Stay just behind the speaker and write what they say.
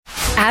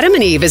Adam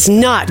and Eve is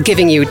not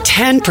giving you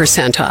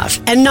 10% off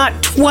and not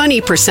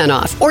 20%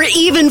 off or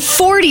even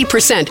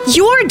 40%.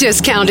 Your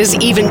discount is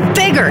even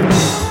bigger.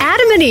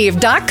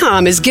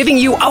 AdamandEve.com is giving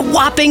you a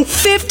whopping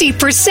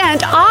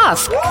 50%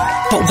 off.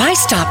 But why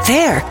stop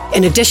there?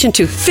 In addition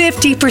to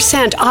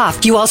 50%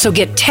 off, you also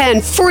get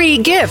 10 free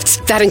gifts.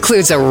 That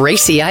includes a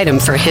racy item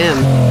for him,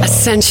 a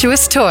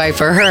sensuous toy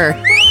for her,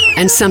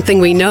 and something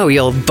we know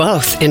you'll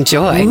both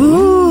enjoy.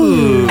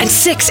 Ooh. And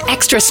 6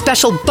 extra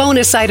special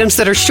bonus items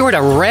that are sure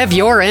to rev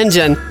your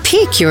engine,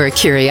 pique your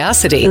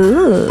curiosity,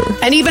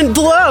 and even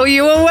blow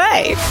you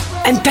away.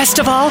 And best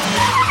of all,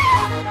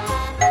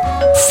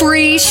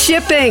 free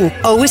shipping.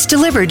 Always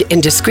delivered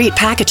in discreet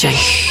packaging.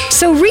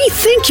 So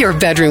rethink your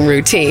bedroom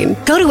routine.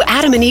 Go to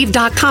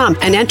adamandeve.com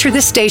and enter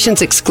the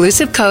station's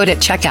exclusive code at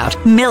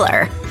checkout,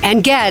 Miller,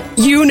 and get,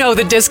 you know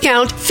the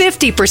discount,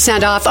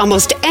 50% off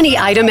almost any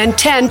item and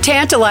 10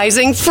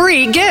 tantalizing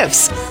free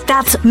gifts.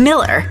 That's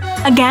Miller.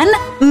 Again,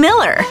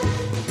 Miller.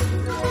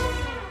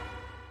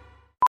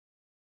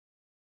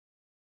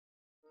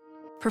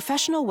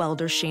 Professional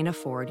welder Shayna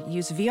Ford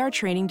used VR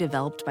training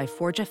developed by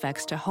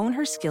ForgeFX to hone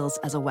her skills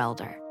as a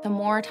welder. The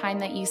more time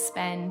that you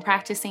spend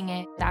practicing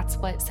it, that's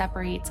what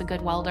separates a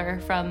good welder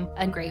from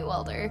a great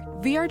welder.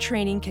 VR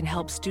training can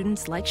help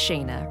students like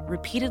Shayna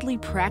repeatedly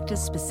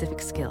practice specific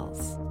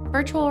skills.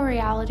 Virtual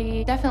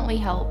reality definitely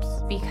helps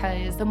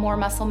because the more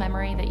muscle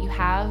memory that you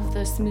have,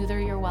 the smoother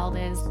your weld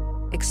is.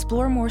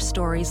 Explore more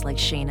stories like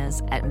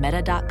Shayna's at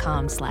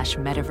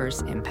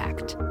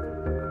meta.com/metaverseimpact.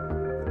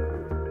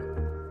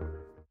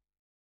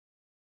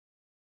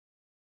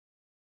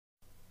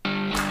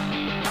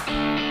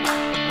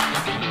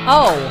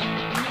 Oh,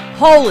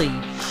 holy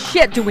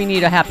shit, do we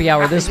need a happy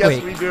hour this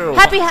week? Yes,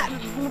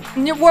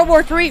 we do. World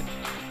War III,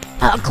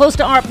 close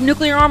to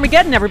nuclear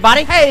Armageddon,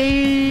 everybody.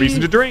 Hey! Reason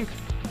to drink.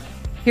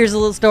 Here's a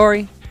little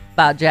story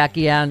about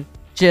Jackie and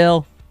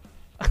Jill.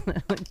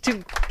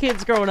 2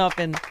 kids growing up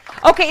in...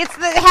 Okay, it's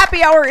the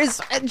happy hour is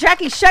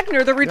Jacki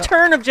Schechner, the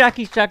return of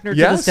Jacki Schechner to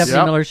the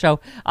Stephanie Miller Show.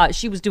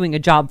 She was doing a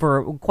job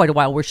for quite a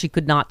while where she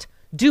could not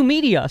do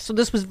media, so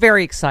this was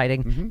very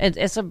exciting. Mm-hmm. And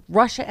as a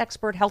Russia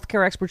expert,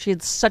 healthcare expert, she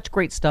had such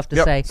great stuff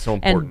to say. So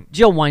important. And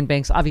Jill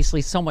Wine-Banks,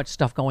 obviously, so much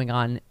stuff going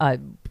on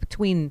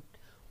between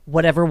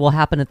whatever will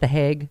happen at The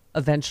Hague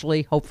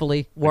eventually,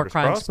 hopefully, war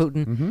crimes,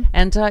 Putin,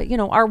 and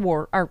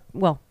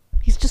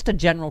he's just a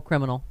general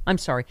criminal. I'm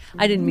sorry,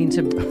 I didn't mean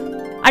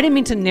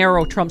to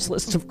narrow Trump's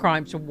list of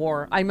crimes to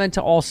war. I meant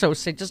to also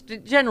say just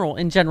in general,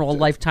 a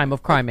lifetime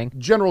of criming,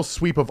 general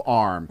sweep of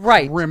arm,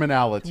 right?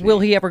 Criminality.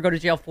 Will he ever go to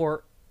jail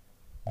for?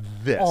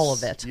 This. All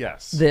of it.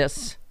 Yes.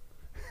 This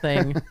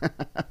thing.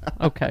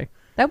 Okay.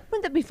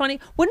 Wouldn't that be funny?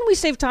 Wouldn't we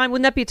save time?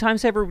 Wouldn't that be a time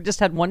saver? We just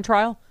had one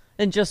trial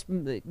and just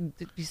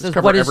he says,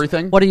 cover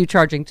everything? What are you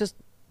charging? Just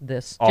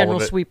this. All general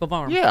of it. Sweep of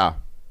arm. Yeah.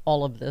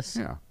 All of this.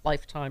 Yeah.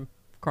 Lifetime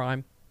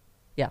crime.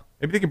 Yeah.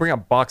 Maybe they can bring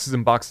out boxes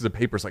and boxes of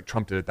papers like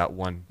Trump did at that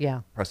one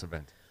press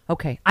event.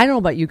 Okay. I don't know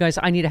about you guys.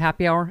 I need a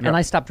happy hour, and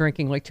I stopped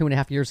drinking like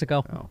 2.5 years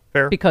ago. Oh,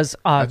 fair. Because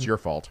that's your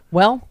fault.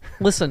 Well,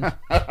 listen,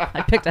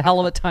 I picked a hell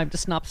of a time to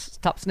stop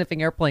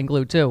sniffing airplane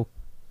glue too,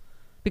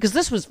 because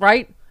this was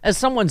right. As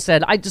someone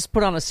said, I just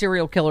put on a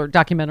serial killer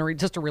documentary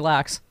just to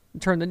relax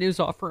and turn the news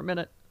off for a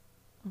minute.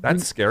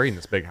 That's scary in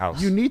this big house.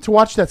 You need to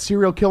watch that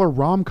serial killer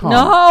rom-com.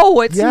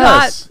 No, it's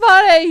not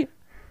funny.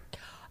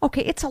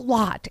 Okay, it's a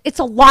lot. It's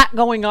a lot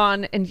going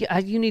on, and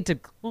you need to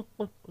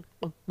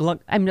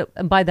look. And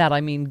by that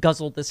I mean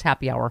guzzle this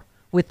happy hour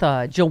with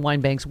Jill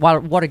Wine-Banks,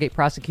 Watergate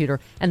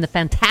prosecutor, and the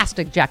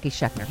fantastic Jacki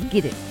Schechner.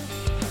 Get it.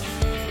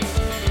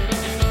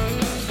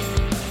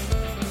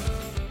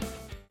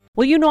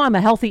 Well, you know I'm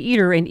a healthy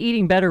eater, and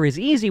eating better is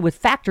easy with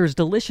Factor's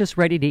delicious,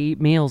 ready-to-eat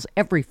meals.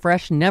 Every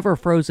fresh,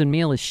 never-frozen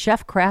meal is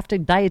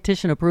chef-crafted,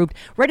 dietitian-approved,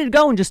 ready to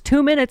go in just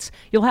 2 minutes.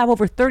 You'll have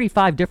over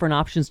 35 different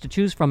options to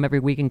choose from every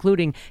week,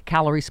 including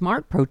Calorie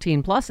Smart,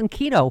 Protein Plus, and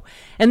Keto.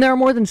 And there are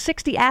more than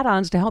 60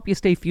 add-ons to help you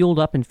stay fueled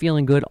up and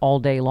feeling good all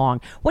day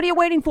long. What are you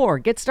waiting for?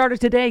 Get started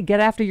today.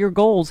 Get after your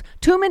goals.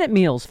 2-minute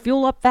meals.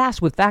 Fuel up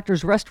fast with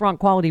Factor's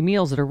restaurant-quality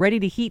meals that are ready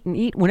to heat and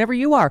eat whenever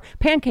you are.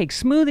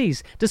 Pancakes,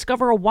 smoothies.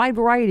 Discover a wide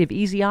variety of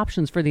easy options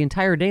for the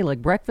entire day,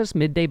 like breakfast,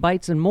 midday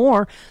bites, and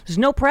more. There's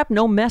no prep,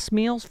 no mess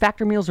meals.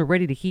 Factor meals are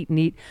ready to heat and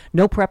eat.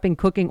 No prepping,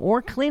 cooking,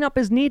 or cleanup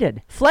is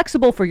needed.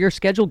 Flexible for your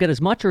schedule. Get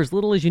as much or as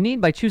little as you need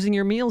by choosing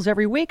your meals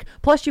every week.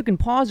 Plus, you can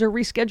pause or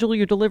reschedule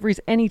your deliveries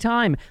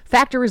anytime.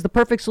 Factor is the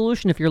perfect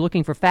solution if you're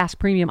looking for fast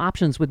premium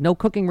options with no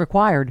cooking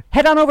required.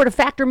 Head on over to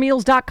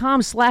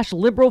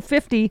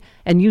factormeals.com/liberal50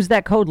 and use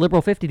that code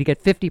liberal50 to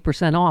get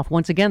 50% off.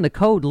 Once again, the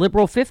code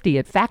liberal50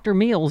 at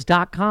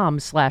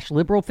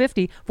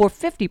factormeals.com/liberal50 for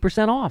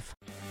 50% off.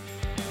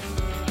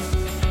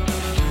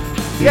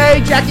 Yay,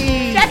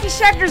 Jacki! Jacki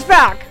Schechner's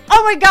back!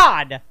 Oh my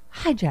God!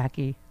 Hi,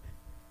 Jacki.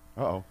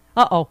 Uh-oh.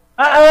 Uh-oh.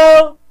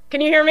 Uh-oh! Can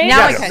you hear me?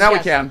 Now Yes, I can. now we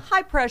yes. can.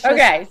 Hi, Precious.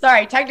 Okay,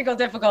 sorry, technical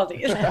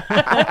difficulties.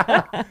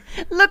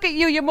 Look at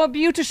you. You're more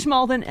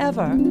beautiful than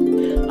ever.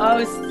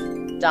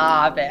 Oh,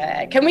 stop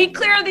it. Can we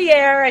clear the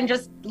air and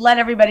just let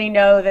everybody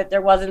know that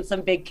there wasn't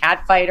some big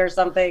cat fight or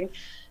something?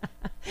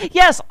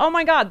 Yes. Oh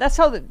my God. That's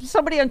how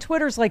somebody on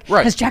Twitter's like,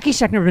 Right. has Jacki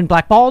Schechner been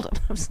blackballed?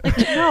 I was like,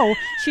 no,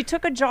 she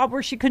took a job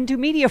where she couldn't do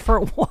media for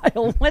a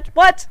while.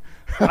 What?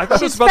 I thought it was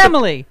She's about the-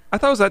 family. I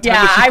thought it was that time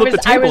Yeah, that she I flipped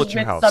was the I table was at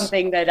your with house.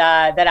 something that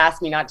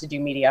asked me not to do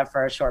media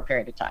for a short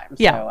period of time.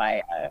 Yeah. So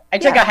I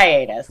took a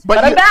hiatus, but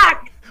I'm you-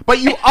 back. But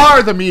you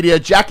are the media,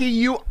 Jackie.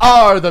 You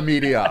are the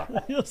media.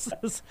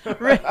 Just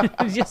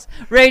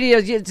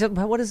radio.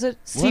 What is it?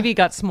 TV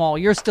got small.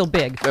 You're still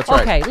big. That's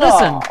right. Okay,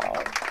 listen.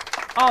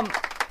 Oh.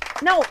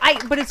 No,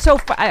 but it's so.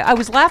 I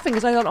was laughing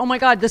because I thought, oh my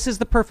God, this is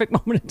the perfect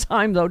moment in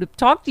time, though, to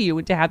talk to you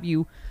and to have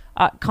you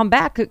come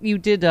back. You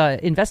did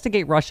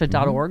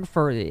investigaterussia.org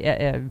for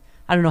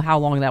I don't know how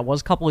long that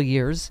was, couple of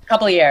years.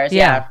 Couple of years,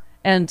 yeah.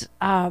 And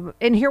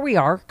here we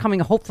are,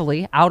 coming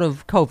hopefully out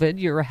of COVID.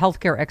 You're a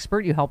healthcare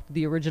expert. You helped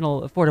the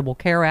original Affordable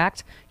Care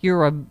Act.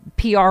 You're a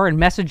PR and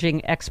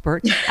messaging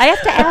expert. I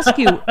have to ask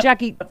you,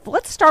 Jackie,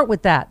 let's start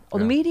with that. The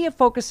media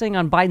focusing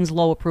on Biden's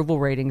low approval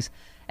ratings.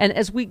 And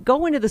as we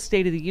go into the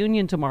State of the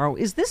Union tomorrow,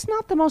 is this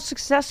not the most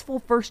successful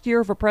first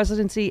year of a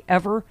presidency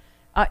ever?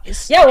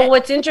 Yeah, well,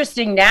 what's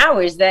interesting now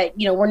is that,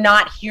 we're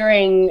not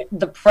hearing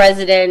the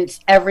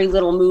president's every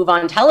little move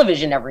on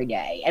television every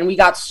day. And we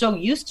got so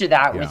used to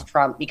that with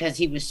Trump because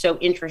he was so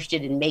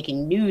interested in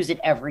making news at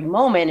every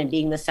moment and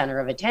being the center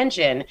of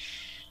attention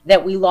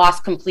that we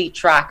lost complete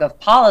track of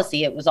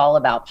policy. It was all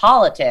about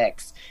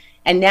politics.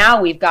 And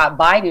now we've got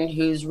Biden,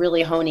 who's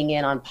really honing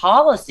in on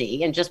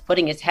policy and just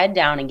putting his head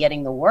down and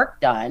getting the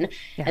work done.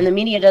 Yeah. And the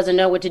media doesn't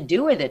know what to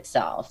do with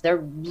itself.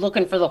 They're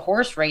looking for the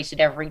horse race at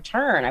every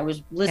turn. I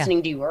was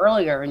listening to you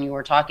earlier and you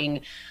were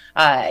talking,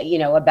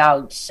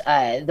 about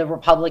the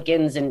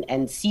Republicans and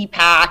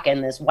CPAC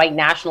and this white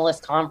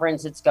nationalist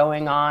conference that's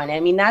going on. I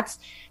mean, that's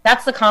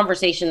the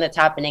conversation that's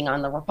happening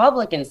on the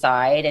Republican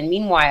side. And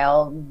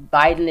meanwhile,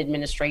 Biden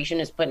administration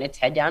is putting its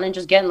head down and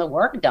just getting the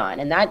work done.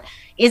 And that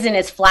isn't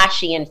as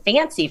flashy and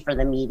fancy for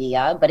the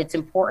media, but it's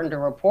important to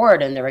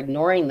report. And they're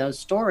ignoring those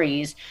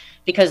stories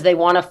because they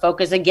want to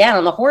focus again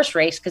on the horse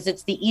race because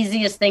it's the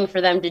easiest thing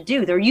for them to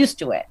do. They're used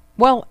to it.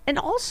 Well, and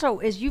also,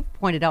 as you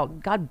pointed out,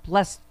 God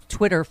bless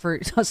Twitter for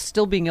us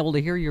still being able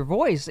to hear your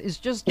voice, is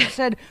just you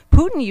said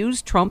Putin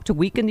used Trump to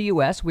weaken the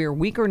U.S. We are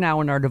weaker now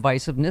in our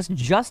divisiveness,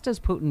 just as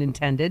Putin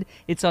intended.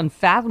 It's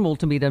unfathomable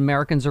to me that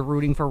Americans are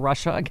rooting for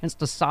Russia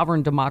against a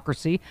sovereign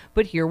democracy,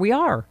 but here we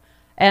are.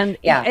 And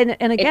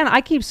again,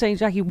 I keep saying,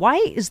 Jackie, why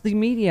is the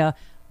media,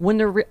 when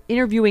they're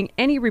interviewing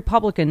any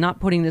Republican, not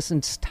putting this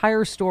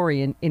entire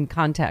story in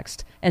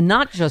context, and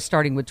not just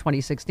starting with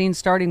 2016,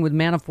 starting with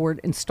Manafort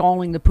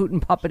installing the Putin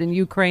puppet in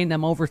Ukraine,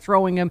 them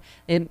overthrowing him,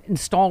 and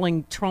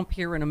installing Trump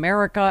here in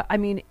America. I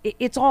mean,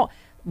 it's all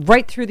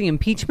right through the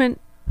impeachment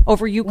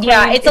over Ukraine.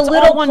 Yeah, it's a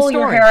little pull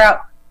your hair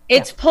out.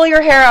 It's pull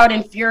your hair out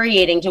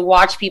infuriating to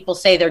watch people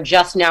say they're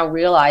just now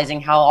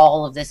realizing how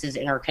all of this is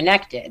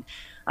interconnected.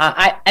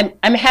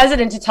 I'm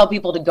hesitant to tell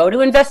people to go to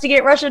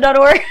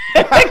investigaterussia.org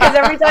because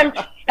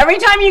every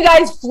time you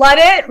guys flood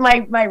it,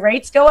 my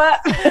rates go up.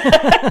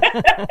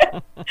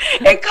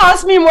 It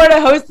costs me more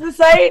to host the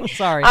site.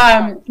 Sorry.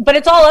 But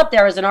it's all up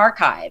there as an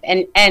archive.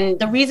 And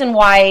the reason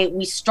why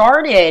we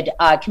started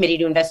a committee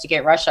to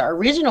investigate Russia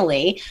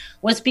originally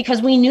was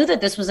because we knew that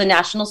this was a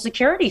national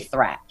security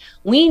threat.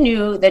 We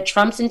knew that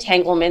Trump's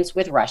entanglements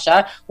with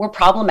Russia were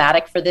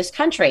problematic for this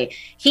country.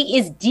 He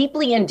is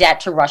deeply in debt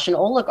to Russian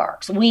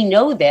oligarchs. We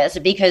know this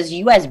because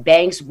U.S.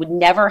 banks would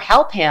never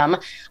help him.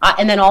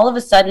 And then all of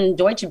a sudden,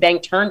 Deutsche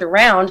Bank turned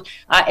around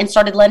and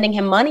started lending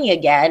him money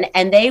again.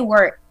 And they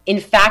were,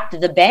 in fact,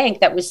 the bank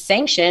that was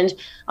sanctioned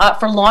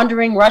for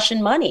laundering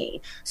Russian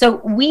money. So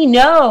we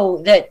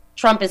know that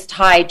Trump is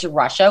tied to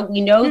Russia.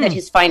 We know that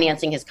his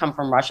financing has come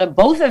from Russia.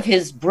 Both of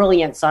his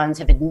brilliant sons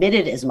have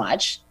admitted as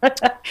much.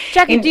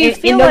 Jackie, do you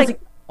feel like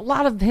a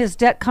lot of his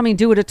debt coming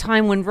due at a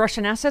time when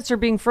Russian assets are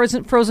being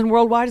frozen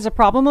worldwide is a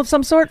problem of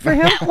some sort for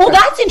him? Well,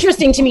 that's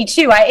interesting to me,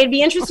 too. It'd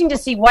be interesting to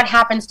see what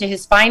happens to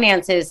his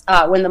finances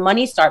when the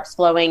money starts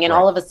flowing and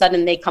all of a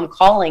sudden they come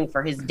calling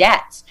for his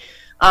debts.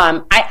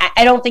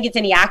 I don't think it's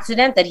any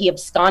accident that he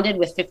absconded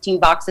with 15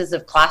 boxes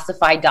of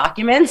classified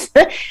documents.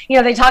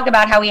 They talk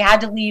about how he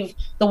had to leave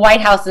the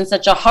White House in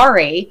such a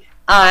hurry,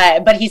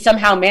 but he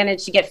somehow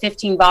managed to get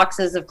 15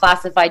 boxes of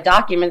classified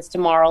documents to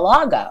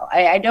Mar-a-Lago.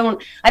 I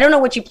don't know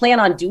what you plan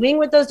on doing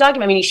with those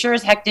documents. I mean, he sure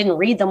as heck didn't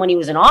read them when he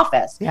was in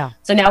office. Yeah.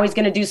 So now he's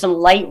going to do some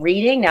light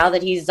reading now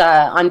that he's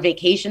on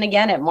vacation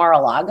again at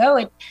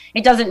Mar-a-Lago.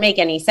 It doesn't make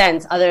any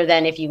sense other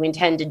than if you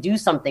intend to do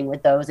something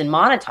with those and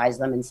monetize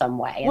them in some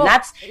way. And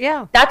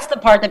that's the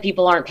part that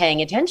people aren't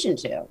paying attention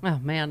to. Oh,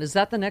 man. Is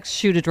that the next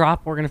shoe to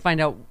drop? We're going to find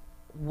out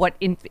what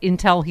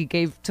intel he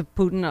gave to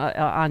Putin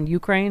on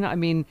Ukraine. I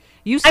mean,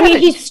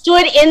 he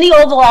stood in the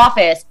Oval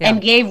Office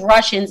and gave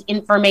Russians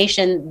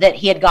information that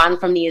he had gotten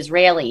from the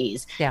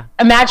Israelis. Yeah.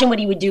 Imagine what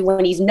he would do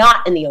when he's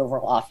not in the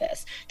Oval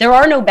Office. There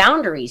are no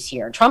boundaries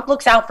here. Trump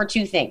looks out for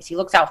two things. He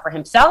looks out for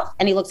himself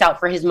and he looks out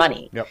for his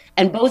money. Yep.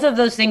 And both of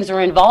those things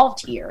are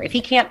involved here. If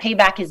he can't pay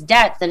back his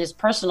debts, then his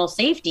personal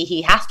safety,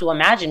 he has to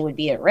imagine, would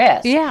be at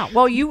risk. Yeah.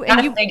 Well, you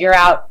figure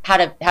out how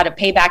to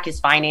pay back his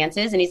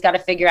finances, and he's got to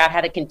figure out how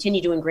to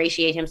continue to ingratiate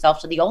associate himself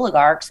to the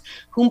oligarchs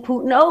whom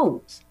Putin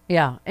owes.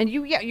 Yeah, and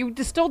you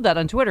distilled that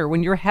on Twitter.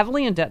 When you're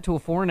heavily in debt to a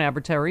foreign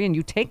adversary and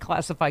you take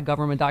classified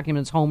government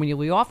documents home when you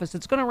leave office,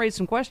 it's going to raise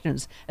some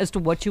questions as to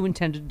what you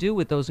intend to do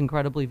with those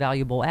incredibly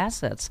valuable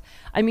assets.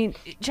 I mean,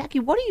 Jackie,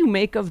 what do you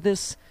make of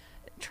this?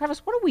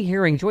 Travis, what are we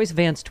hearing? Joyce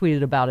Vance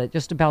tweeted about it,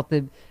 just about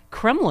the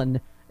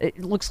Kremlin. It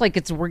looks like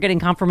we're getting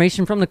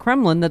confirmation from the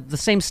Kremlin that the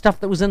same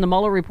stuff that was in the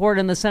Mueller report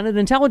and the Senate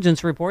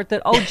intelligence report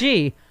that,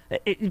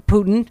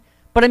 Putin.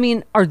 But I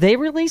mean, are they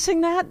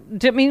releasing that?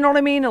 I mean, you know what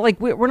I mean? Like,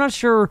 we're not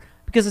sure.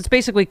 Because it's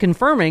basically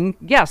confirming,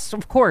 yes,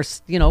 of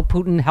course,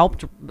 Putin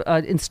helped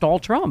install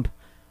Trump.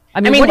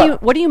 I mean,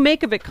 what do you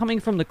make of it coming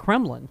from the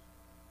Kremlin?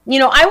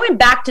 I went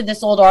back to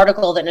this old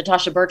article that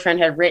Natasha Bertrand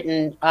had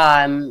written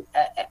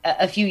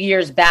a few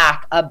years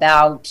back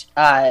about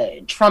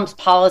Trump's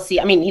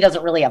policy. I mean, he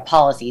doesn't really have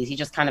policies. He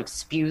just kind of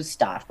spews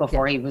stuff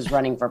before he was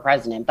running for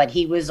president. But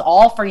he was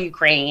all for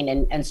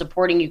Ukraine and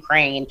supporting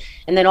Ukraine.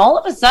 And then all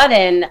of a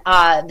sudden,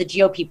 the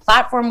GOP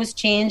platform was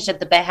changed at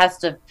the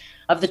behest of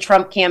the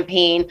Trump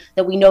campaign,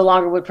 that we no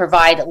longer would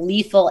provide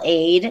lethal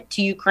aid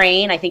to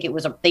Ukraine. I think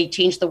they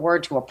changed the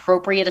word to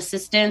appropriate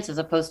assistance as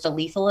opposed to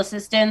lethal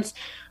assistance.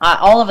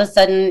 All of a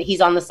sudden,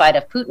 he's on the side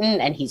of Putin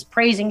and he's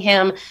praising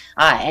him,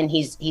 and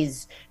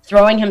he's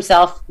throwing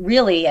himself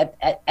really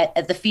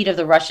at the feet of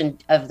the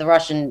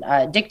Russian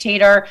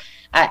dictator.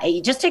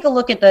 You just take a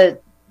look at the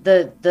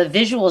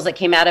visuals that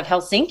came out of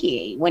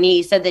Helsinki when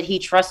he said that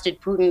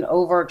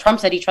Trump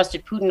said he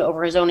trusted Putin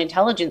over his own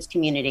intelligence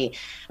community.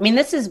 I mean,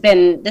 this has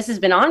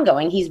been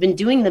ongoing. He's been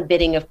doing the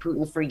bidding of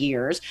Putin for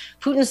years.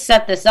 Putin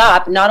set this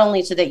up not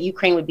only so that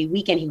Ukraine would be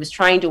weakened, he was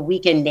trying to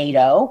weaken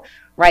NATO,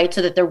 right?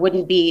 So that there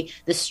wouldn't be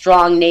the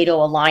strong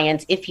NATO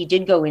alliance if he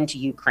did go into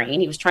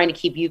Ukraine. He was trying to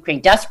keep Ukraine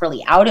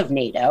desperately out of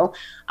NATO.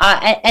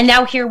 And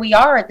now here we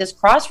are at this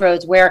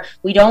crossroads where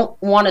we don't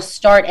want to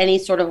start any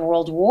sort of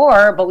world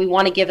war, but we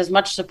want to give as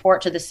much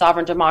support to the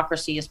sovereign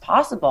democracy as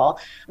possible.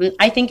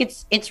 I think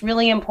it's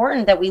really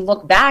important that we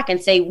look back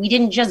and say, we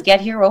didn't just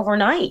get here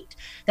overnight,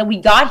 that we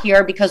got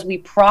here because we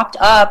propped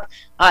up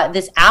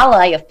this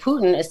ally of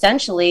Putin,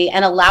 essentially,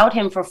 and allowed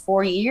him for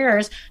 4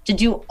 years to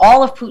do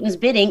all of Putin's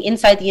bidding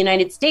inside the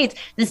United States.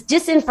 This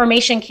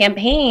disinformation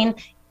campaign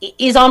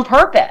is on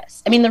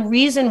purpose. I mean, the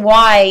reason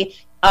why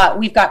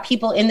we've got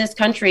people in this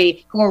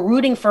country who are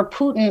rooting for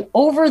Putin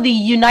over the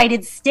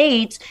United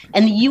States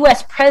and the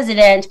U.S.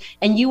 president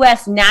and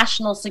U.S.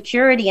 national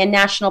security and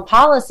national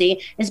policy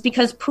is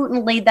because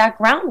Putin laid that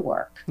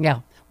groundwork.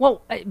 Yeah.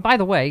 Well, by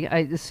the way,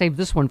 I saved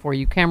this one for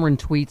you. Cameron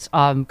tweets,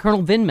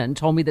 Colonel Vindman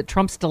told me that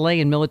Trump's delay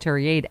in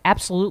military aid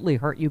absolutely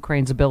hurt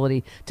Ukraine's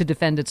ability to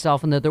defend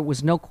itself and that there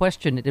was no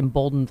question it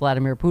emboldened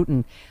Vladimir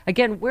Putin.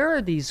 Again, where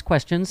are these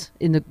questions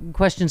in the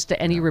questions to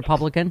any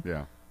Republican?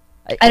 Yeah.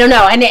 I don't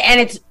know. And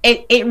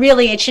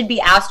it should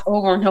be asked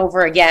over and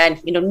over again.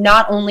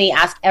 Not only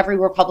ask every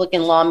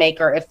Republican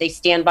lawmaker if they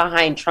stand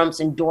behind Trump's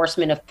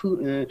endorsement of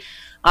Putin,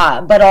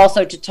 but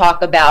also to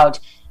talk about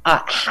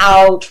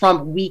how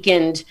Trump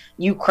weakened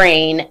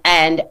Ukraine.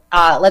 And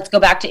let's go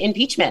back to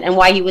impeachment and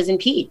why he was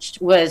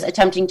impeached, was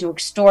attempting to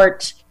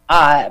extort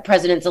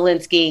President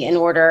Zelensky in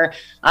order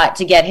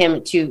to get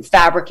him to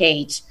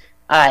fabricate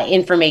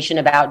information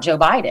about Joe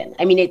Biden.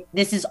 I mean,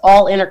 this is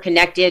all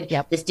interconnected.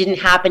 Yep. This didn't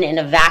happen in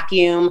a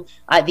vacuum.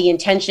 The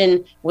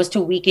intention was to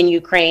weaken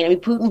Ukraine. I mean,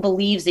 Putin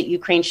believes that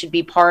Ukraine should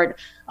be part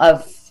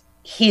of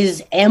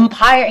his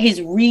empire,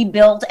 his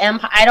rebuilt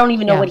empire. I don't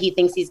even know what he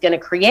thinks he's going to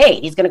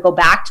create. He's going to go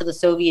back to the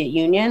Soviet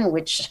Union,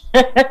 which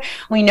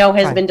we know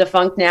has been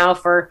defunct now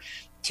for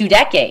 2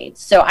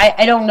 decades. So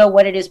I don't know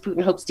what it is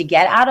Putin hopes to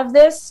get out of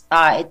this.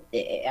 I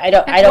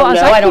don't know.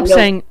 I keep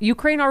saying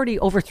Ukraine already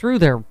overthrew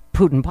their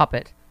Putin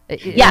puppet.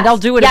 Yes. And they'll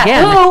do it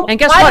again. Who, and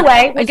guess by what? the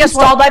way, was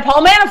installed by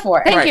Paul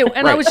Manafort. Thank you.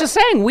 And I was just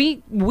saying,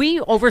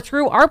 we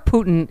overthrew our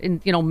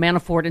Putin,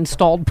 Manafort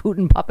installed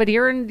Putin puppet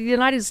here in the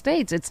United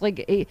States. It's like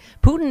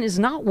Putin is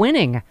not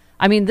winning.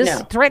 I mean,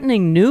 this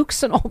threatening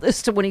nukes and all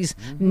this to when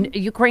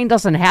Ukraine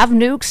doesn't have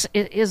nukes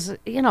is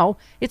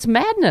it's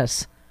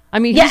madness. I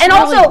mean,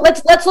 also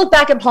let's look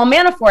back at Paul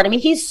Manafort. I mean,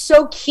 he's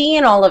so key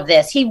in all of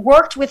this. He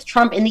worked with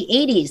Trump in the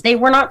 80s. They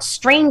were not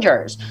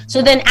strangers.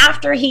 So then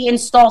after he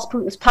installs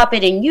Putin's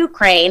puppet in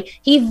Ukraine,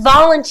 he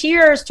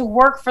volunteers to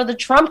work for the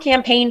Trump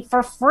campaign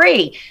for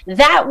free.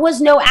 That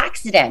was no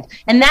accident.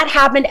 And that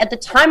happened at the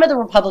time of the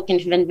Republican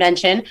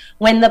convention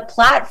when the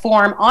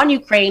platform on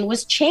Ukraine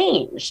was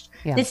changed.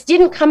 Yeah. This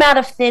didn't come out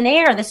of thin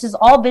air. This has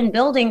all been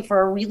building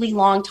for a really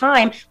long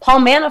time.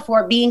 Paul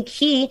Manafort being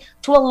key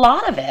to a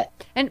lot of it.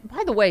 And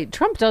by the way,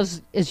 Trump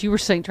does, as you were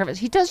saying, Travis,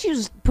 he does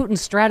use Putin's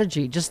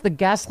strategy, just the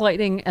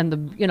gaslighting and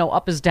the,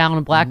 up is down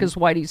and black is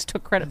white. He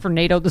took credit for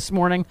NATO this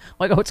morning.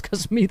 Like, it's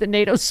because of me that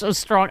NATO's so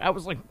strong. I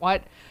was like,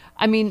 what?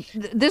 I mean,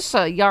 this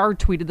Yar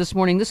tweeted this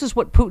morning, this is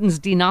what Putin's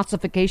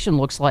denazification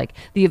looks like.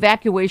 The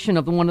evacuation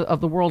of one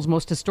of the world's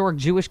most historic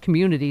Jewish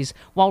communities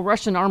while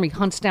Russian army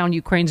hunts down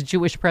Ukraine's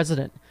Jewish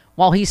president.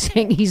 While he's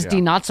saying he's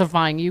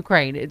denazifying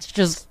Ukraine. It's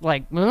just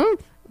like,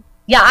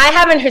 Yeah, I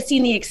haven't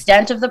seen the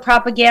extent of the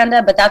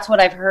propaganda, but that's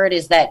what I've heard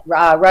is that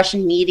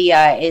Russian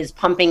media is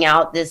pumping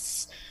out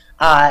this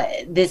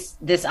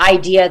this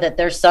idea that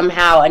there's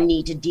somehow a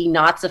need to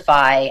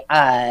denazify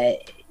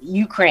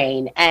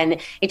Ukraine.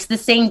 And it's the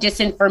same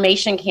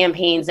disinformation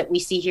campaigns that we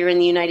see here in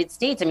the United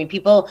States. I mean,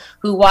 people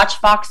who watch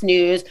Fox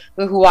News,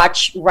 who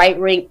watch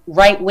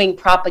right-wing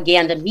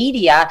propaganda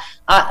media,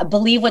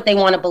 believe what they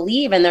want to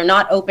believe, and they're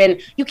not open.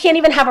 You can't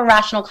even have a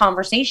rational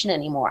conversation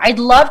anymore. I'd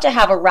love to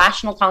have a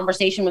rational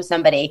conversation with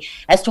somebody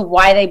as to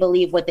why they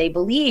believe what they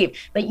believe,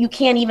 but you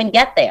can't even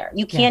get there.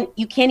 You can't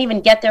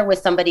even get there with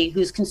somebody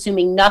who's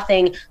consuming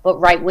nothing but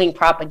right-wing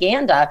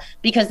propaganda,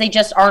 because they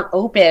just aren't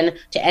open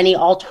to any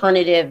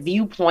alternative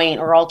viewpoint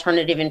or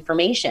alternative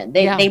information.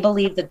 They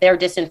believe that their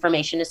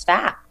disinformation is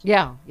fact.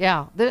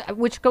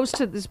 Which goes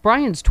to this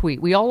Brian's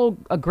tweet. We all owe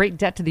a great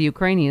debt to the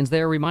Ukrainians.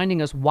 They are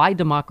reminding us why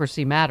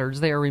democracy matters.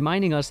 They are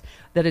reminding us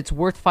that it's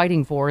worth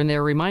fighting for, and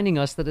they're reminding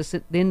us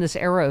that in this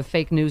era of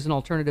fake news and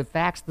alternative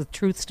facts, the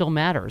truth still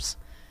matters.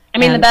 I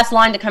mean, the best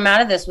line to come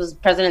out of this was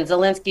President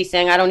Zelensky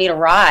saying, "I don't need a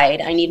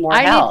ride. I need more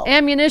help. I need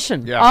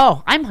ammunition." Yeah.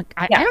 Oh, I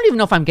don't even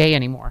know if I'm gay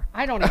anymore.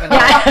 I don't even know.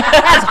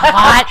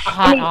 That's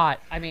hot.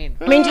 I mean,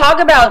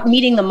 talk about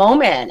meeting the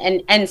moment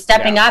and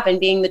stepping up and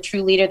being the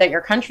true leader that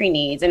your country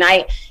needs. And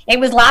it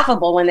was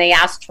laughable when they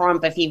asked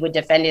Trump if he would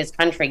defend his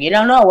country. You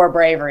don't know where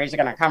bravery is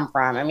going to come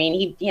from. I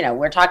mean,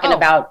 we're talking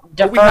about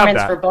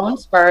deferments for bone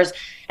spurs.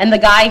 And the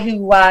guy who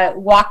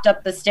walked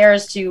up the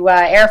stairs to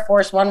Air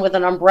Force One with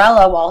an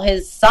umbrella while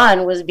his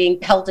son was being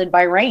pelted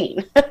by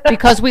rain.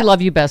 Because we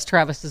love you best,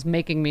 Travis is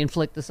making me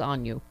inflict this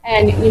on you.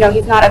 And,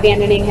 he's not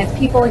abandoning his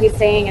people. He's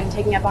staying and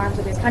taking up arms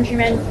with his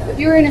countrymen. If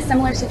you were in a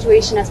similar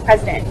situation as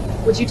president,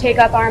 would you take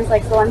up arms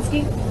like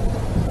Zelensky?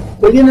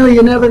 Well,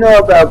 you never know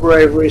about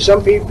bravery.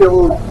 Some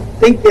people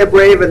think they're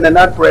brave and they're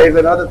not brave,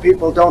 and other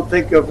people don't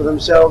think of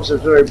themselves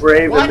as very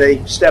brave and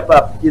they step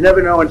up. You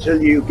never know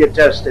until you get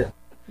tested.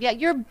 Yeah,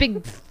 you're a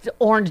big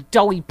orange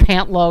doughy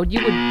pant load.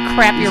 You would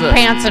crap your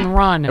pants and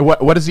run.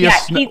 What is he?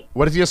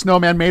 What is he a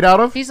snowman made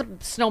out of? He's a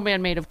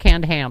snowman made of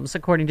canned hams,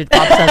 according to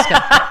Bob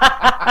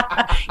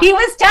Cesca. He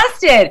was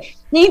tested.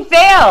 He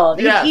failed.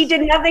 Yes. He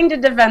did nothing to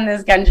defend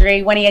this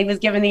country when he was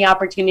given the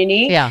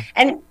opportunity. Yeah.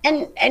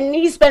 And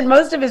he spent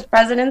most of his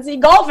presidency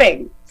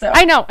golfing. So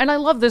I know, and I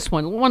love this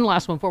one. One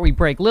last one before we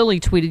break.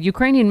 Lily tweeted,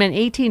 Ukrainian men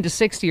 18 to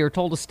 60 are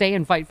told to stay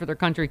and fight for their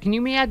country. Can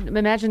you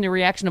imagine the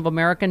reaction of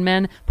American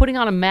men? Putting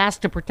on a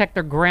mask to protect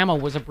their grandma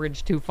was a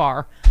bridge too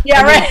far.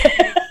 Yeah, right.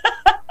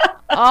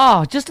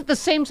 Just at the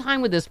same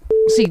time with this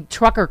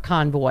trucker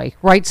convoy,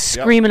 right?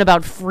 Screaming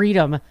about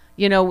freedom.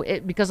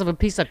 Because of a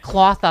piece of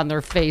cloth on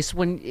their face.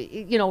 When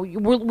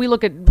we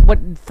look at what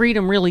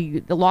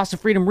the loss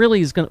of freedom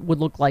really would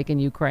look like in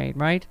Ukraine,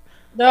 right?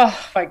 Oh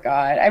my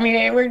God! I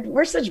mean,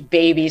 we're such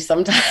babies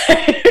sometimes.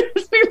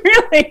 We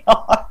really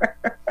are.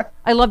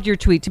 I loved your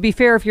tweet. To be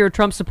fair, if you're a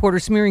Trump supporter,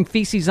 smearing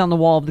feces on the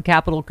wall of the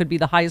Capitol could be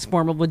the highest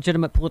form of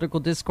legitimate political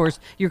discourse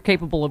you're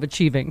capable of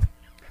achieving.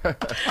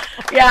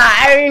 Yeah,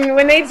 I mean,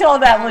 when they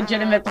told that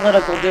legitimate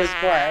political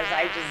discourse,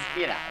 I just,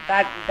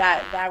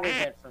 that was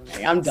it for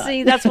me. I'm done.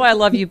 See, that's why I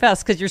love you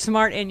best, because you're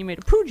smart and you made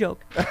a poo joke.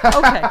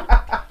 Okay.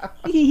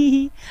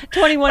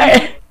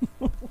 21.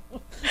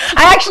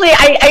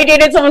 I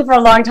dated someone for a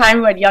long time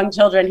who had young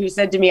children who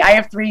said to me, I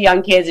have 3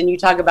 young kids and you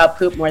talk about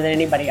poop more than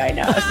anybody I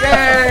know.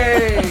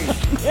 Yay!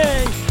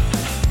 Yay!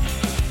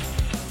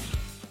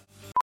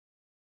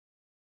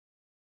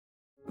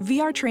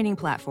 VR training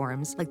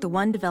platforms, like the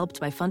one developed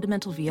by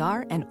Fundamental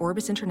VR and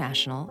Orbis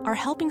International, are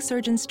helping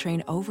surgeons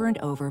train over and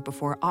over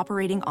before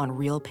operating on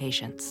real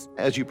patients.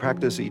 As you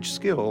practice each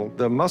skill,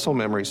 the muscle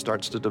memory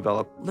starts to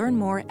develop. Learn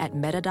more at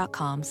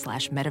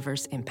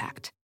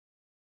meta.com/metaverseimpact.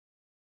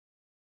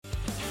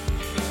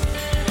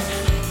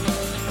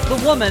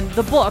 The Woman,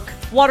 the book,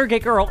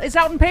 Watergate Girl, is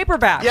out in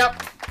paperback.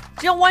 Yep.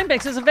 Jill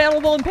Weinbix is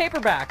available in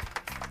paperback.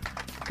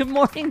 Good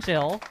morning,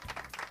 Jill.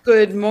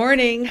 Good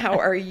morning. How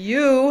are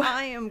you?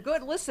 I am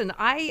good. Listen,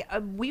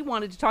 we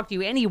wanted to talk to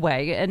you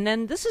anyway, and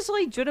then this is a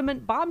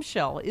legitimate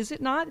bombshell, is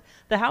it not?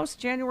 The House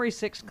January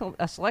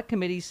 6th Select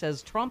Committee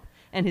says Trump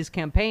and his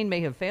campaign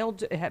may have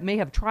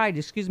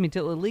tried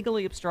to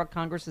illegally obstruct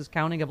Congress's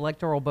counting of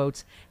electoral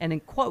votes and, in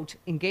quote,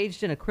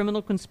 engaged in a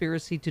criminal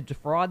conspiracy to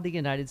defraud the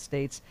United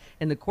States.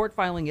 In the court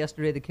filing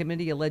yesterday, the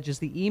committee alleges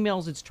the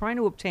emails it's trying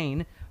to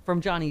obtain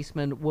from John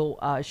Eastman will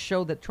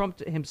show that Trump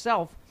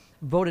himself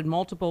violated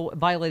multiple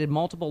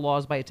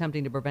laws by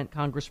attempting to prevent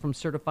Congress from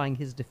certifying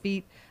his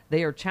defeat.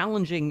 They are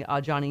challenging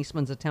John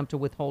Eastman's attempt to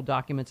withhold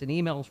documents and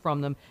emails from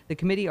them. The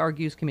committee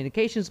argues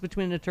communications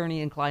between an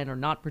attorney and client are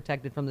not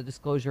protected from the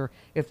disclosure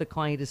if the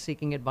client is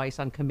seeking advice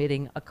on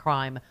committing a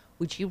crime,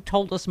 which you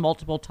told us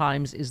multiple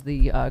times is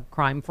the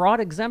crime fraud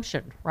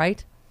exemption,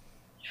 right?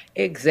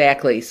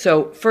 Exactly.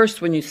 So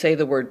first, when you say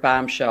the word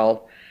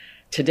bombshell,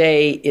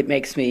 today it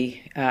makes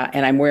me,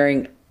 and I'm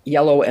wearing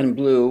yellow and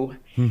blue,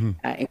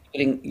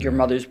 including your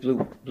mother's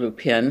blue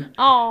pin.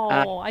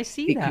 Oh, I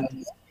see that.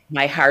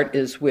 My heart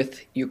is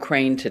with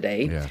Ukraine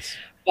today. Yes.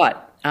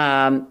 But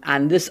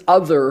on this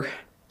other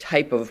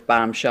type of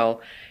bombshell,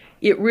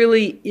 it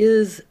really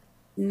is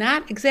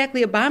not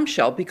exactly a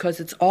bombshell because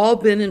it's all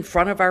been in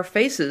front of our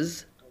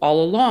faces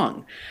all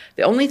along.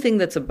 The only thing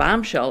that's a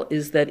bombshell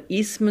is that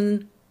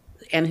Eastman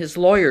and his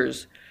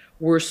lawyers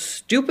were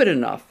stupid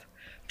enough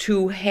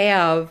to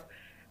have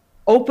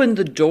opened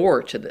the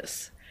door to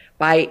this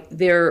by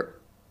their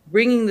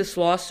bringing this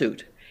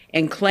lawsuit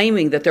and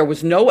claiming that there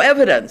was no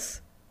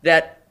evidence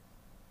that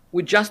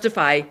would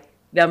justify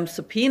them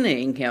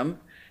subpoenaing him.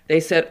 They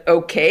said,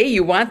 okay,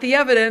 you want the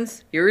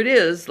evidence, here it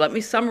is, let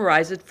me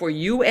summarize it for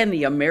you and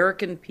the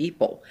American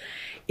people.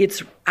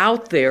 It's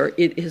out there,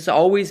 it has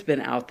always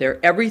been out there.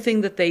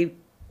 Everything that they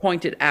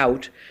pointed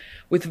out,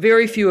 with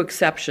very few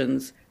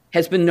exceptions,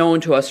 has been known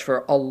to us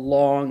for a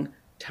long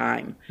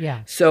time.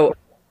 Yeah. So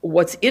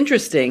what's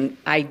interesting,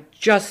 I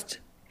just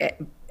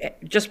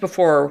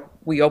before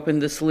we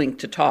opened this link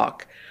to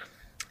talk,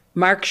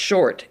 Mark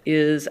Short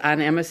is on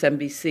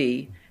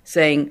MSNBC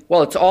saying,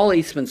 well, it's all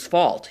Eastman's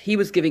fault. He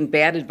was giving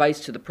bad advice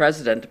to the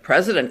president. The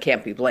president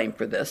can't be blamed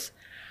for this.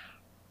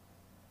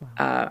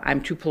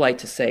 I'm too polite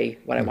to say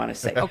what I want to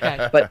say.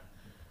 Okay. But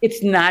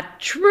it's not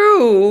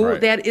true.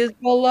 Right. That is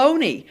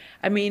baloney.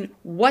 I mean,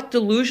 what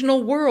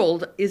delusional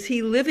world is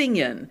he living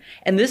in?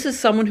 And this is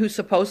someone who's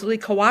supposedly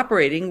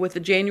cooperating with the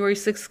January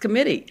 6th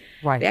committee.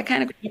 Right. That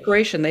kind of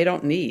cooperation they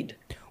don't need.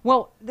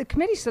 Well, the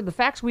committee said the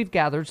facts we've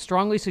gathered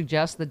strongly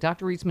suggest that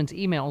Dr. Eastman's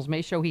emails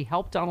may show he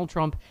helped Donald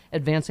Trump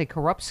advance a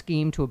corrupt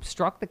scheme to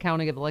obstruct the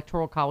counting of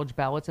Electoral College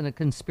ballots and a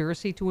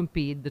conspiracy to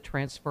impede the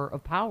transfer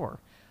of power.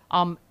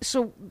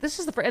 So this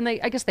is and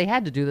I guess they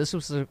had to do this.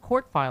 This was a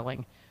court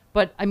filing.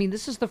 But, I mean,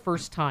 this is the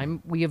first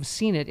time we have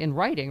seen it in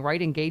writing,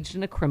 right? Engaged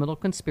in a criminal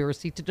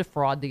conspiracy to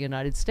defraud the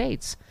United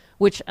States,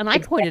 which, and I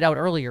pointed out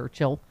earlier,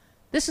 Jill,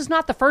 this is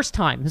not the first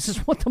time. This is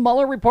what the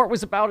Mueller report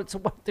was about. It's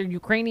what the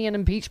Ukrainian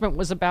impeachment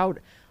was about.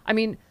 I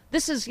mean,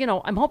 this is,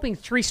 I'm hoping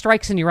 3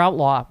 strikes and you're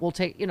outlaw will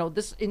take,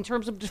 this in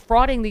terms of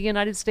defrauding the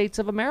United States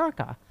of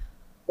America.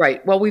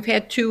 Right. Well, we've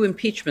had 2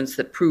 impeachments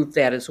that proved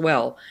that as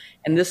well.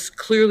 And this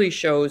clearly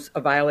shows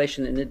a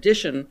violation in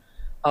addition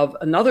of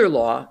another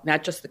law,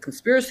 not just the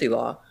conspiracy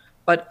law,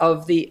 but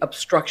of the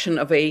obstruction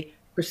of a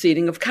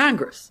proceeding of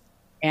Congress.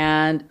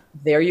 And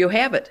there you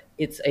have it.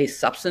 It's a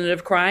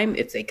substantive crime.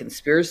 It's a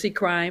conspiracy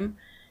crime.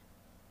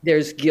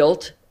 There's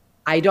guilt.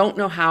 I don't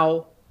know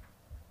how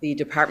the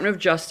Department of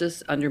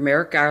Justice under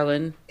Merrick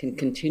Garland can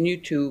continue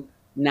to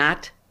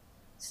not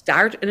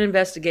start an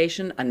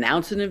investigation,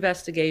 announce an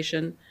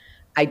investigation.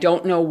 I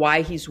don't know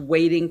why he's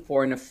waiting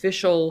for an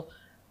official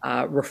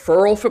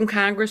referral from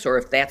Congress, or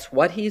if that's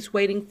what he's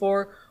waiting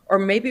for, or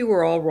maybe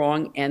we're all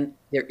wrong and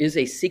there is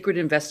a secret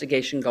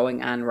investigation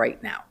going on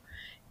right now,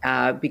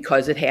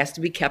 because it has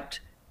to be kept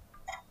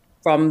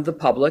from the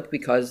public,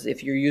 because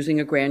if you're using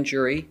a grand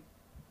jury,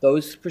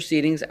 those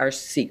proceedings are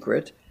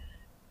secret.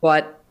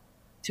 But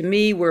to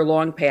me, we're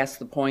long past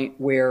the point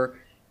where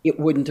it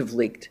wouldn't have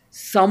leaked.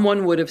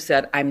 Someone would have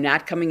said, I'm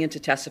not coming in to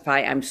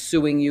testify, I'm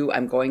suing you,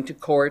 I'm going to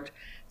court.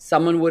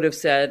 Someone would have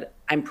said,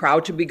 I'm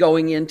proud to be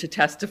going in to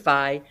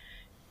testify.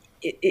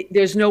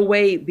 There's no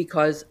way,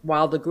 because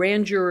while the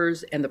grand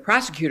jurors and the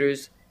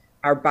prosecutors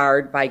are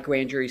barred by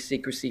grand jury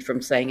secrecy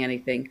from saying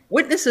anything,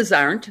 witnesses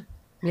aren't.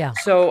 Yeah.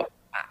 So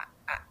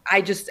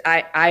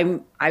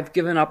I've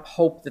given up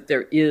hope that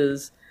there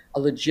is a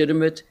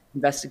legitimate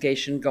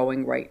investigation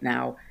going right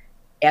now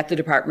at the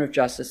Department of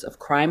Justice of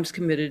crimes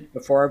committed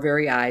before our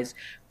very eyes,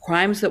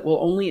 crimes that will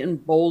only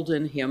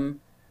embolden him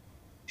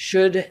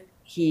should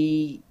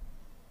he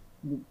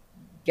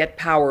get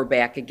power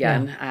back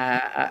again.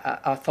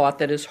 A thought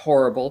that is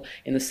horrible.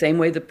 In the same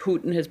way that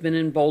Putin has been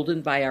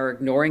emboldened by our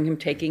ignoring him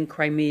taking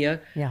Crimea,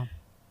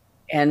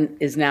 and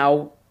is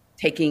now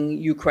taking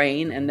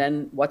Ukraine. And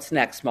then what's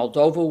next?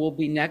 Moldova will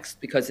be next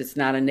because it's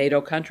not a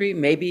NATO country.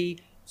 Maybe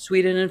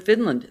Sweden and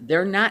Finland.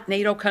 They're not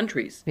NATO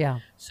countries. Yeah.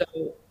 So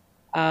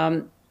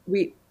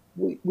we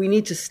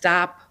need to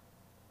stop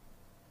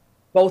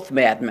both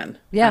madmen.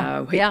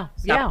 Yeah.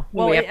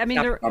 Well, I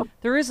mean,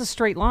 there is a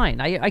straight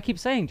line. I keep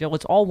saying, Jill,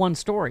 it's all one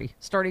story,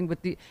 starting with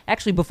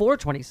actually before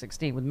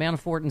 2016, with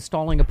Manafort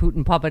installing a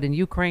Putin puppet in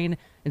Ukraine,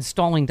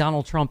 installing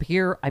Donald Trump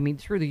here. I mean,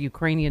 through the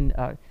Ukrainian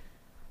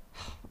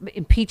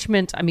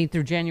impeachment, I mean,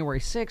 through January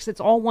 6th, it's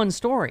all one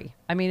story.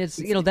 I mean, it's,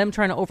 them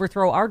trying to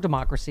overthrow our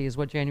democracy is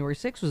what January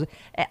 6th was.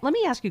 Let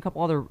me ask you a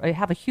couple other, I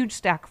have a huge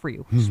stack for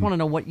you. Just want to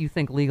know what you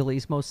think legally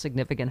is most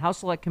significant. House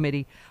Select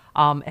Committee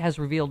has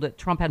revealed that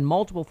Trump had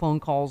multiple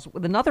phone calls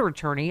with another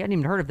attorney. I hadn't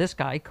even heard of this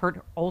guy,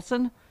 Kurt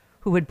Olson,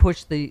 who had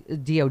pushed the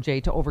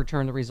DOJ to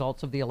overturn the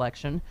results of the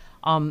election.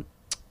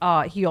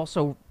 He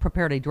also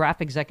prepared a draft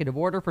executive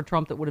order for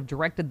Trump that would have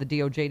directed the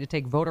DOJ to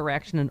take voter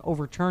action and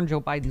overturn Joe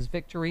Biden's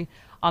victory.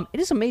 It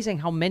is amazing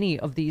how many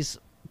of these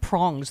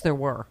prongs there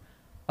were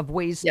of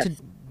ways to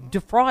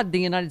defraud the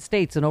United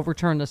States and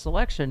overturn this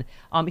election.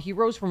 He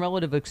rose from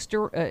relative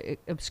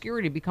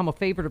obscurity to become a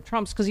favorite of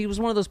Trump's because he was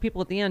one of those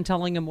people at the end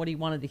telling him what he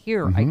wanted to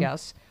hear, I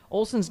guess.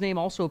 Olson's name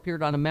also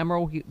appeared on a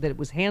memo that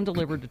was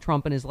hand-delivered to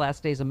Trump in his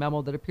last days, a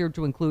memo that appeared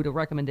to include a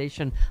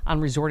recommendation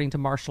on resorting to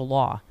martial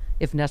law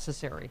if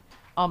necessary.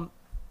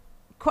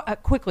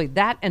 quickly,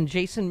 that and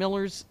Jason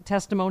Miller's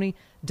testimony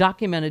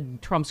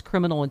documented Trump's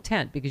criminal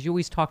intent, because you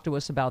always talk to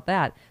us about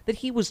that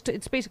he was,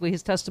 it's basically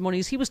his testimony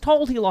is he was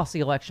told he lost the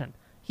election.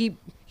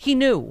 He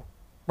knew,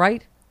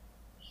 right?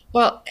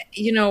 Well,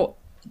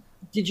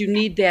 did you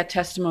need that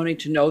testimony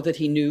to know that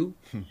he knew?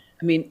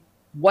 I mean,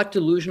 what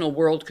delusional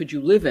world could you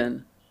live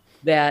in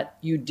that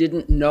you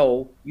didn't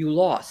know you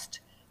lost?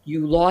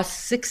 You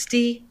lost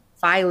 60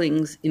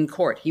 filings in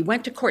court. He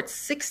went to court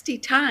 60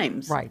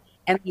 times, right,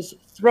 and was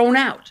thrown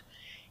out.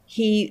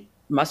 He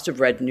must have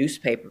read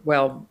newspaper.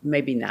 Well,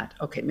 maybe not.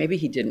 Okay, maybe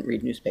he didn't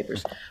read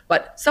newspapers,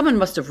 but someone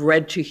must have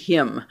read to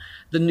him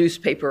the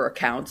newspaper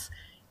accounts.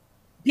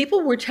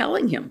 People were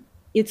telling him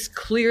it's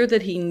clear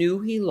that he knew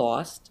he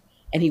lost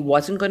and he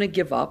wasn't going to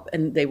give up,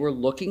 and they were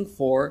looking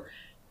for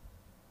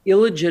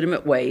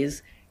illegitimate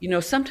ways.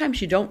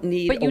 Sometimes you don't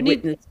need a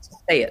witness to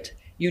say it.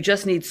 You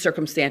just need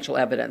circumstantial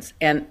evidence.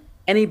 And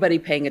anybody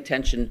paying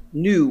attention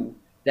knew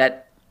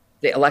that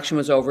the election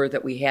was over,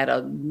 that we had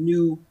a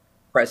new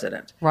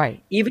president.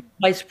 Right. Even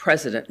the vice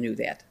president knew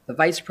that. The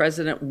vice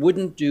president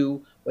wouldn't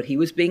do what he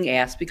was being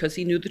asked because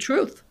he knew the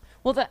truth.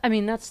 Well,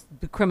 that's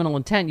the criminal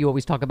intent you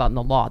always talk about in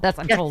the law.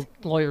 I'm told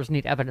lawyers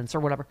need evidence or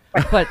whatever.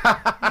 But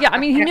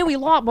he knew he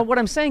lost. But what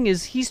I'm saying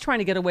is he's trying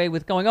to get away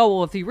with going, oh,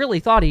 well, if he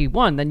really thought he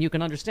won, then you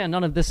can understand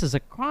none of this is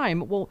a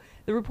crime. Well,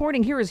 the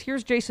reporting here is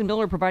here's Jason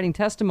Miller providing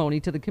testimony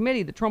to the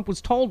committee that Trump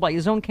was told by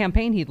his own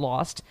campaign he'd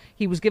lost.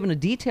 He was given a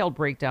detailed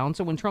breakdown.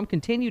 So when Trump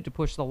continued to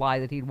push the lie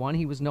that he'd won,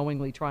 he was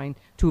knowingly trying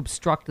to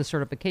obstruct the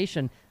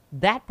certification.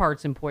 That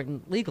part's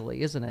important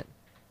legally, isn't it?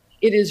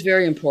 It is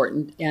very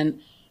important. And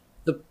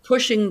the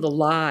pushing the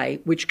lie,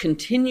 which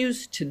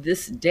continues to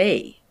this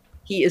day,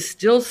 he is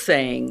still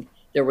saying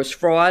there was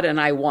fraud and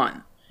I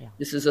won. Yeah.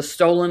 This is a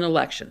stolen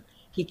election.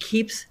 He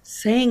keeps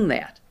saying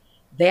that.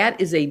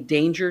 That is a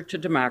danger to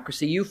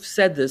democracy. You've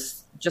said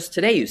this just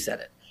today, you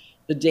said it.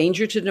 The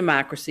danger to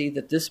democracy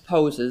that this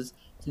poses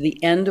to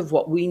the end of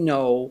what we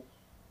know.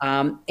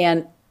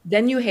 And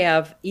then you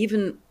have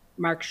even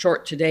Mark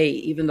Short today,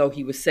 even though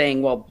he was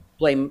saying, well,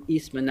 blame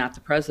Eastman, not the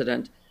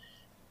president,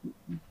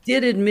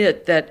 did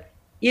admit that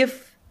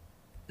if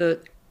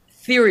the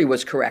theory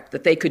was correct,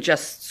 that they could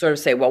just sort of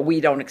say, well,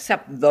 we don't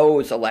accept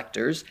those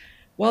electors,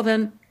 well,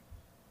 then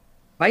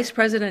Vice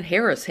President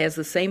Harris has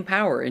the same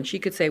power. And she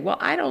could say, well,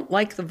 I don't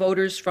like the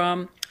voters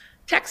from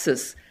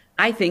Texas.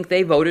 I think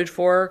they voted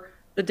for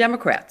the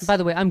Democrats. By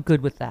the way, I'm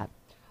good with that.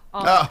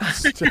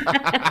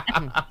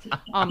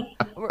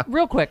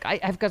 Real quick,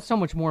 I've got so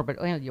much more, but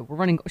we're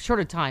running short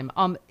of time.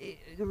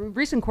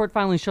 Recent court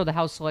filings show the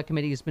House Select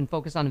Committee has been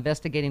focused on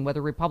investigating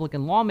whether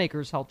Republican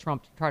lawmakers helped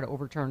Trump to try to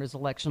overturn his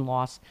election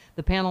loss.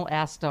 The panel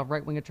asked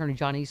right-wing attorney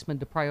John Eastman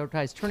to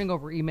prioritize turning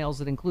over emails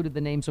that included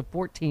the names of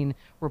 14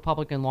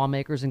 Republican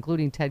lawmakers,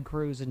 including Ted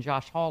Cruz and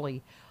Josh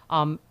Hawley.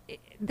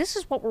 This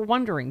is what we're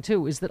wondering,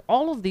 too, is that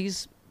all of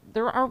these,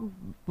 there are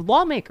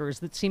lawmakers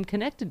that seem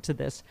connected to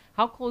this.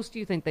 How close do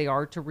you think they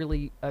are to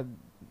really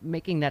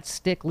making that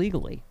stick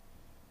legally?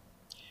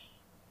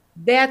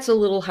 That's a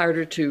little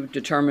harder to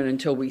determine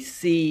until we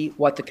see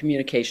what the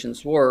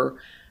communications were.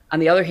 On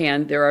the other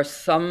hand, there are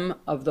some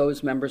of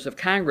those members of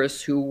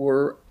Congress who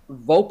were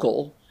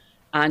vocal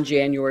on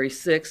January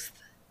 6th.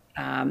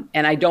 And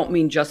I don't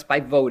mean just by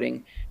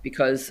voting,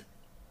 because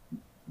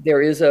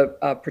there is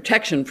a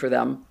protection for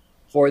them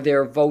for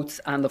their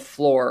votes on the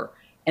floor.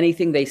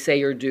 Anything they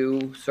say or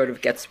do sort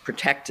of gets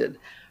protected.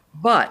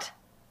 But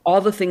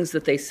all the things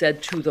that they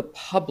said to the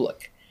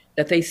public,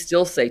 that they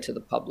still say to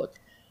the public,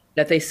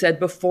 that they said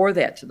before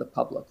that to the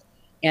public,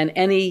 and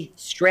any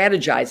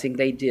strategizing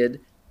they did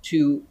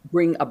to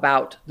bring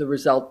about the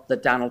result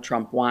that Donald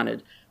Trump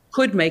wanted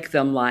could make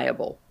them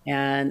liable.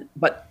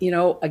 But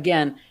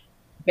again,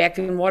 back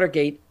in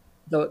Watergate,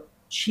 the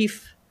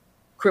chief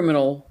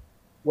criminal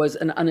was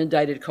an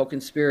unindicted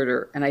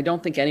co-conspirator, and I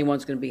don't think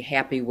anyone's going to be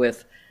happy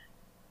with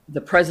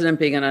the president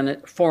being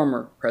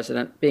former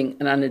president being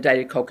an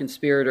unindicted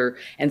co-conspirator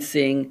and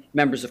seeing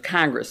members of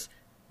Congress,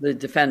 the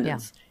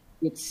defendants. Yeah.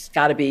 It's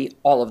got to be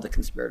all of the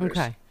conspirators.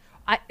 Okay.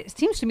 It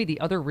seems to me the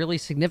other really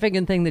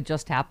significant thing that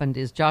just happened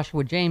is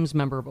Joshua James,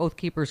 member of Oath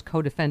Keepers,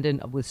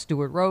 co-defendant with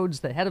Stuart Rhodes,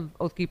 the head of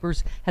Oath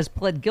Keepers, has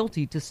pled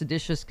guilty to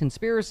seditious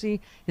conspiracy.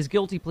 His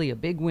guilty plea, a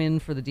big win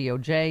for the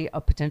DOJ,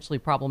 potentially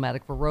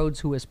problematic for Rhodes,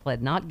 who has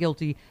pled not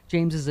guilty.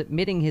 James is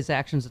admitting his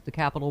actions at the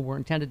Capitol were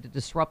intended to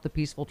disrupt the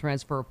peaceful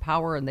transfer of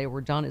power, and they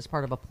were done as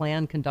part of a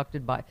plan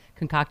concocted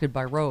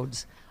by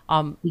Rhodes.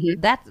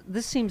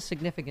 This seems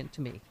significant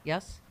to me.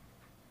 Yes?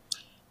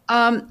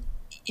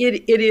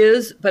 It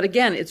is, but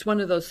again, it's one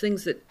of those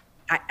things that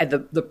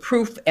the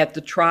proof at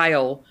the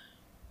trial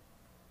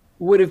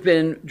would have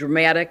been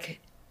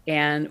dramatic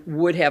and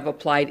would have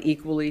applied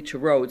equally to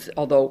Rhodes,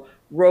 although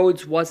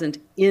Rhodes wasn't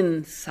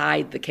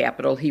inside the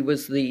Capitol. He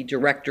was the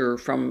director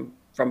from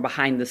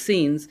behind the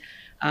scenes.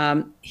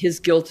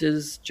 His guilt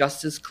is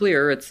just as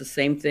clear. It's the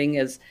same thing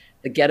as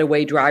the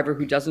getaway driver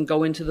who doesn't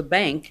go into the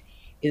bank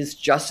is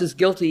just as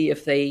guilty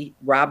if they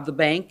rob the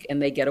bank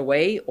and they get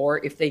away,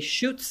 or if they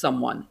shoot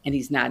someone and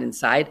he's not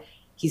inside,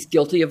 he's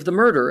guilty of the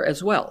murder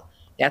as well.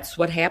 That's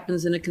what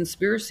happens in a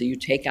conspiracy. You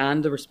take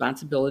on the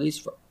responsibilities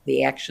for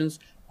the actions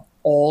of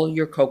all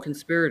your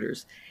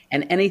co-conspirators.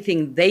 And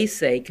anything they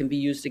say can be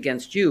used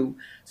against you.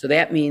 So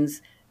that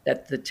means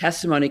that the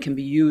testimony can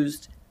be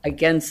used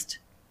against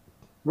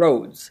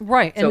Rhodes.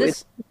 Right. So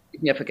it's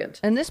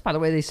significant. And this, by the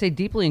way, they say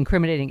deeply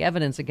incriminating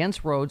evidence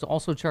against Rhodes,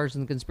 also charged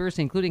in the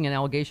conspiracy, including an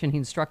allegation he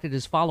instructed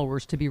his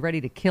followers to be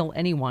ready to kill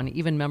anyone,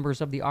 even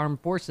members of the armed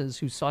forces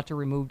who sought to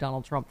remove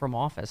Donald Trump from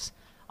office.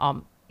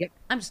 Yep.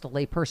 I'm just a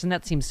lay person.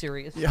 That seems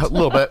serious. Yeah, a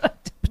little bit.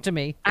 To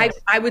me. Yes.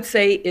 I would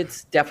say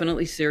it's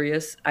definitely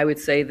serious. I would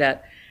say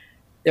that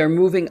they're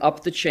moving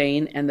up the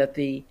chain and that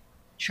the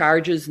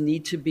charges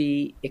need to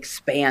be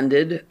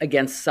expanded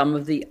against some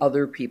of the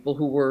other people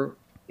who were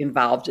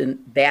involved in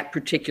that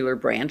particular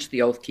branch,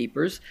 the Oath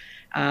Keepers.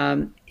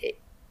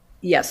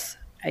 Yes,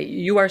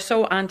 you are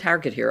so on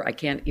target here. I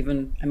can't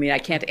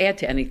add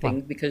to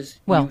anything because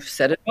you've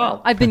said it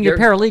all. I've been your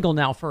paralegal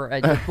now for,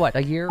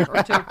 a year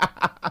or two?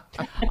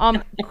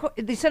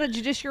 The Senate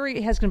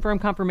Judiciary has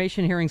confirmed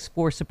confirmation hearings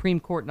for Supreme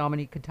Court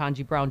nominee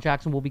Ketanji Brown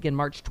Jackson will begin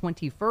March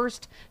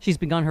 21st. She's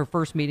begun her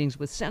first meetings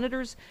with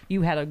senators.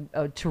 You had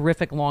a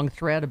terrific long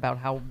thread about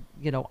how,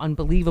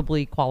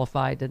 unbelievably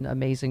qualified and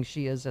amazing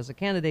she is as a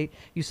candidate.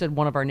 You said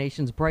one of our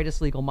nation's brightest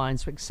legal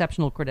minds,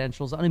 exceptional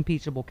credentials,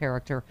 unimpeachable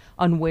character,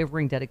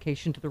 unwavering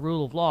dedication to the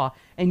rule of law.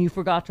 And you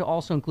forgot to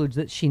also include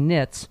that she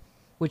knits,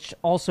 which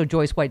also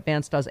Joyce White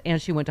Vance does,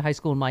 and she went to high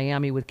school in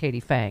Miami with Katie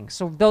Fang.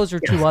 So those are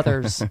two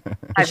others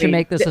that should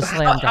make this a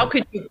slam dunk. How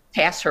could you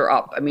pass her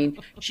up? I mean,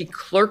 she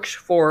clerked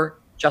for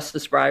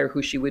Justice Breyer,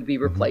 who she would be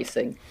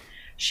replacing.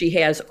 She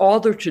has all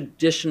the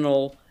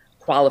traditional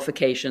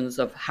qualifications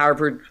of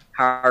Harvard,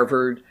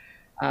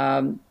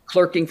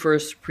 clerking for a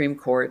Supreme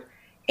Court,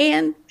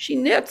 and she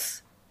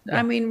knits. Yeah.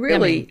 I mean,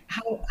 really,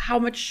 how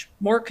much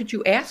more could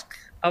you ask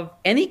of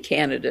any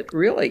candidate,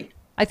 really?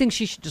 I think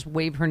she should just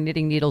wave her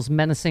knitting needles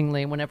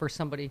menacingly whenever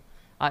somebody,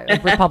 a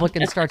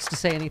Republican, starts to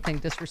say anything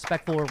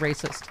disrespectful or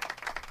racist.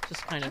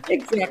 Just kind of.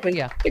 Exactly.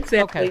 Yeah.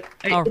 Exactly.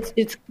 Okay.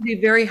 It's going to be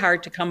very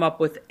hard to come up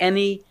with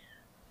any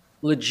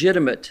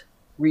legitimate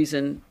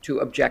reason to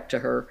object to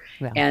her.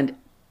 Yeah. And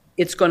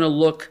it's going to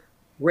look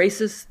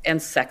racist and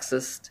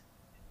sexist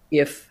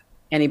if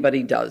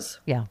anybody does.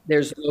 Yeah.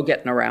 There's no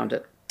getting around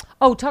it.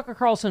 Oh, Tucker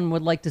Carlson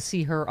would like to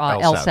see her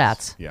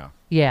LSATs. Yeah.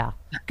 Yeah.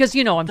 Because,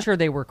 I'm sure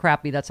they were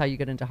crappy. That's how you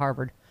get into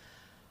Harvard.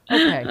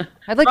 Okay.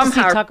 I'd like to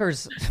see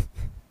Tucker's.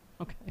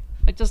 Okay.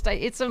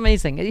 It's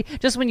amazing.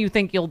 Just when you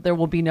think there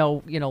will be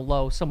no,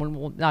 low, someone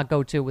will not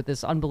go to with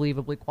this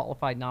unbelievably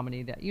qualified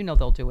nominee that,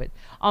 they'll do it.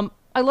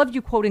 I loved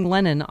you quoting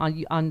Lenin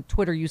on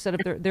Twitter. You said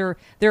if there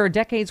are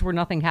decades where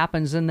nothing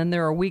happens, and then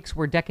there are weeks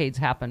where decades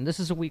happen. This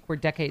is a week where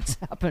decades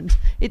happened.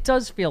 It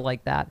does feel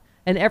like that.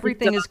 And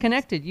everything is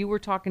connected. You were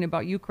talking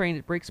about Ukraine.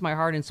 It breaks my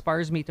heart,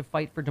 inspires me to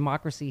fight for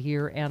democracy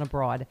here and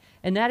abroad.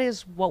 And that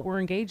is what we're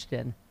engaged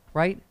in,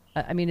 right?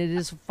 I mean, it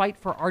is a fight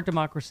for our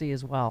democracy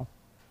as well.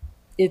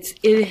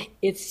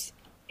 It's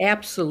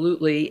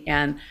absolutely.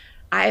 And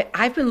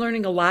I've been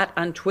learning a lot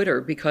on Twitter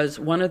because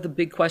one of the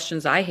big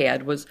questions I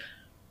had was,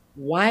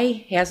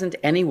 why hasn't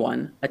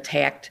anyone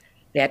attacked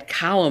that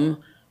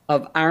column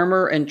of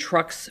armor and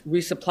trucks,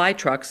 resupply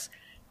trucks,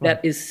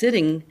 that is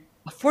sitting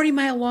a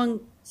 40-mile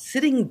long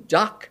sitting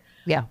duck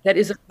that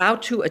is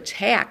about to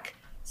attack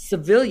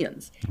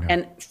civilians? Yeah.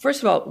 And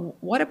first of all,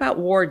 what about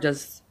war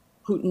does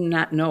Putin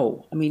not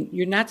know? I mean,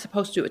 you're not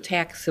supposed to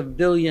attack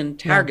civilian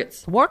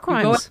targets. War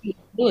crimes. You go after the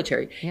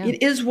military. Yeah.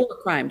 It is war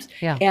crimes.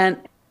 Yeah. And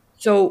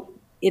so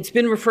it's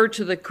been referred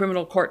to the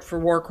criminal court for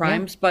war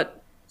crimes,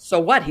 but so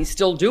what? He's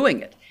still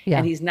doing it. Yeah.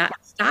 And he's not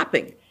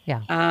stopping.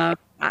 Yeah.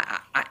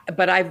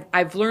 But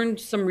I've learned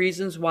some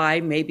reasons why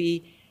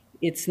maybe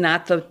it's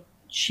not the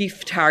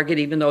chief target,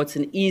 even though it's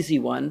an easy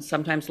one.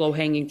 Sometimes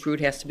low-hanging fruit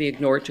has to be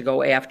ignored to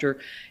go after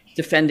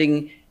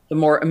defending the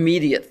more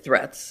immediate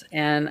threats.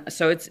 And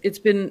so it's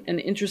been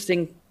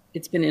interesting.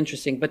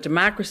 But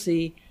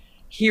democracy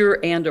here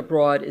and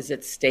abroad is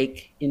at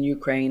stake in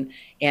Ukraine.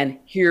 And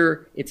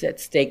here it's at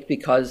stake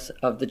because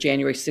of the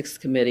January 6th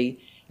committee,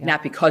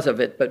 not because of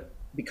it, but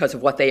because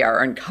of what they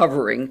are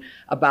uncovering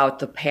about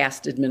the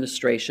past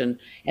administration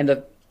and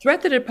the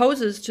threat that it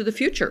poses to the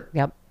future.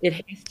 Yep. It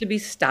has to be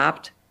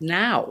stopped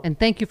now. And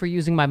thank you for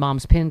using my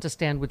mom's pin to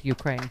stand with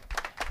Ukraine.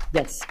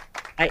 Yes.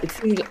 It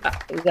seemed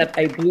that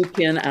a blue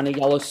pin on a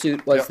yellow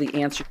suit was the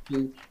answer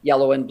to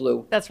yellow and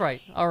blue. That's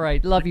right. All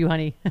right. Love you,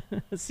 honey.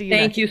 See you.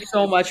 Thank you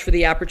so much for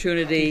the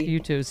opportunity.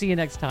 You too. See you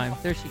next time.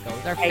 There she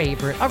goes. Our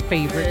favorite.